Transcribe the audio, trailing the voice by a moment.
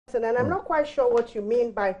and I'm not quite sure what you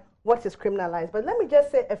mean by what is criminalized, but let me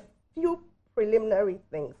just say a few preliminary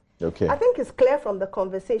things. Okay. I think it's clear from the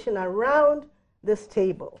conversation around this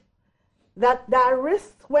table that there are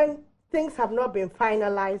risks when things have not been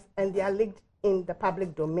finalized and they are leaked in the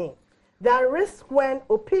public domain. There are risks when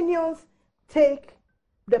opinions take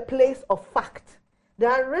the place of fact.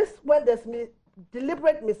 There are risks when there's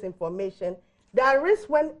deliberate misinformation. There are risks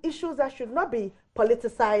when issues that should not be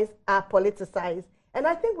politicized are politicized. And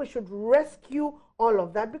I think we should rescue all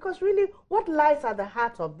of that, because really what lies at the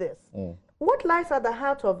heart of this? What lies at the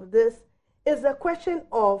heart of this is the question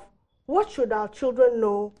of what should our children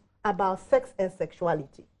know about sex and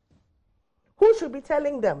sexuality? Who should be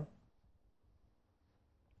telling them?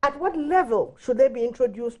 At what level should they be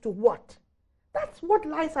introduced to what? That's what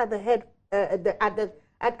lies at the head, at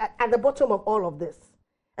the bottom of all of this.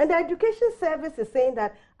 And the Education Service is saying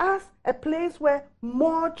that as a place where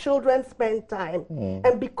more children spend time,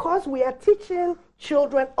 and because we are teaching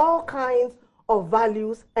children all kinds of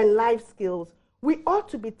values and life skills, we ought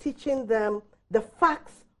to be teaching them the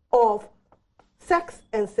facts of sex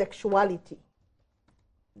and sexuality.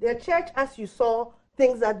 The church, as you saw,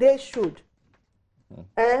 thinks that they should.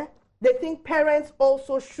 They think parents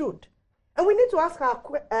also should. And we need to ask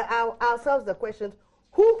ourselves the questions,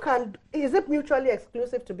 is it mutually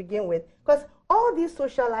exclusive to begin with? Because all these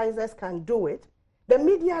socializers can do it. The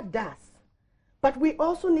media does. But we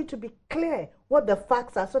also need to be clear what the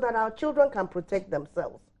facts are so that our children can protect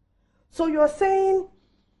themselves. So you're saying,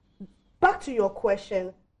 back to your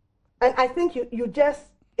question, and I think you just,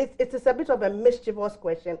 it is a bit of a mischievous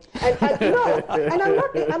question. And no, and I'm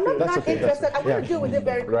not that interested. I'm going to deal with it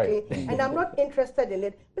very quickly, and I'm not interested in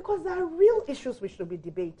it because there are real issues we should be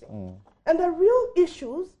debating. And the real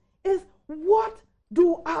issues is, what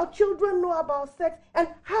do our children know about sex, and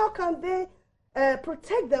how can they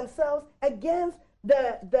protect themselves against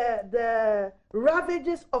the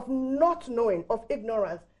ravages of not knowing, of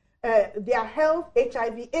ignorance, their health,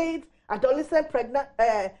 HIV/AIDS, adolescent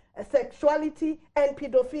sexuality, and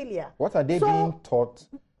pedophilia. What are they being taught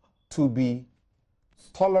to be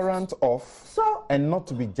tolerant of and not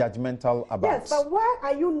to be judgmental about? Yes, but why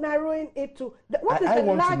are you narrowing it to what is the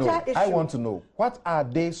larger issue? I want to know. What are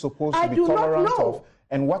they supposed to be tolerant of,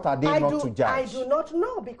 and what are they not to judge? I do not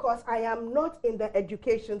know, because I am not in the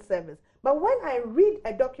Education Service. But when I read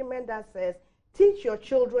a document that says, teach your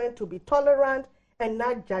children to be tolerant and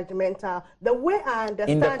not judgmental, the way I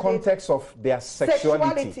understand in the context of their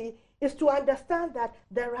sexuality is to understand that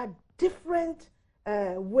there are different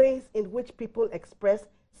ways in which people express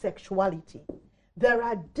sexuality. There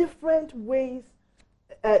are different ways,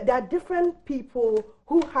 there are different people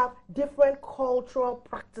who have different cultural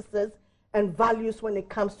practices and values when it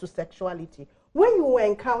comes to sexuality. When you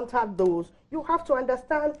encounter those, you have to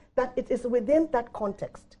understand that it is within that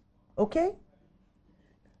context. Okay?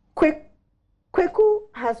 Kweku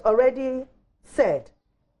has already said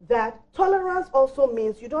that tolerance also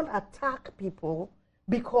means you don't attack people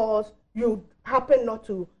because you happen not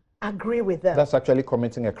to agree with them. That's actually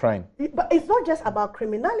committing a crime. But it's not just about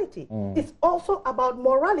criminality. It's also about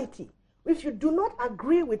morality. If you do not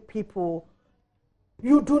agree with people,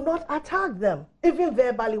 you do not attack them, even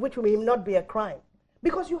verbally, which may not be a crime.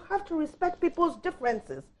 Because you have to respect people's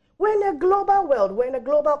differences. We're in a global world. We're in a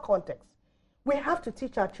global context. We have to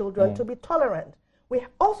teach our children to be tolerant. We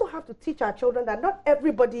also have to teach our children that not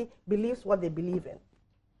everybody believes what they believe in.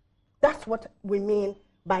 That's what we mean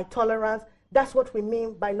by tolerance. That's what we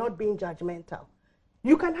mean by not being judgmental.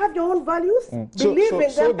 You can have your own values, believe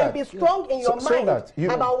in them, and be strong in your mind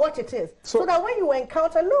about what it is. So that when you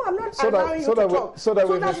encounter, no, I'm not allowing you to talk. So that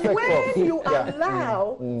when you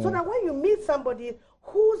allow, so that when you meet somebody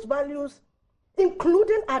whose values,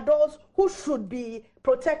 including adults who should be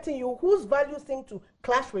protecting you, whose values seem to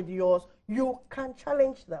clash with yours, you can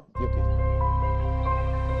challenge them.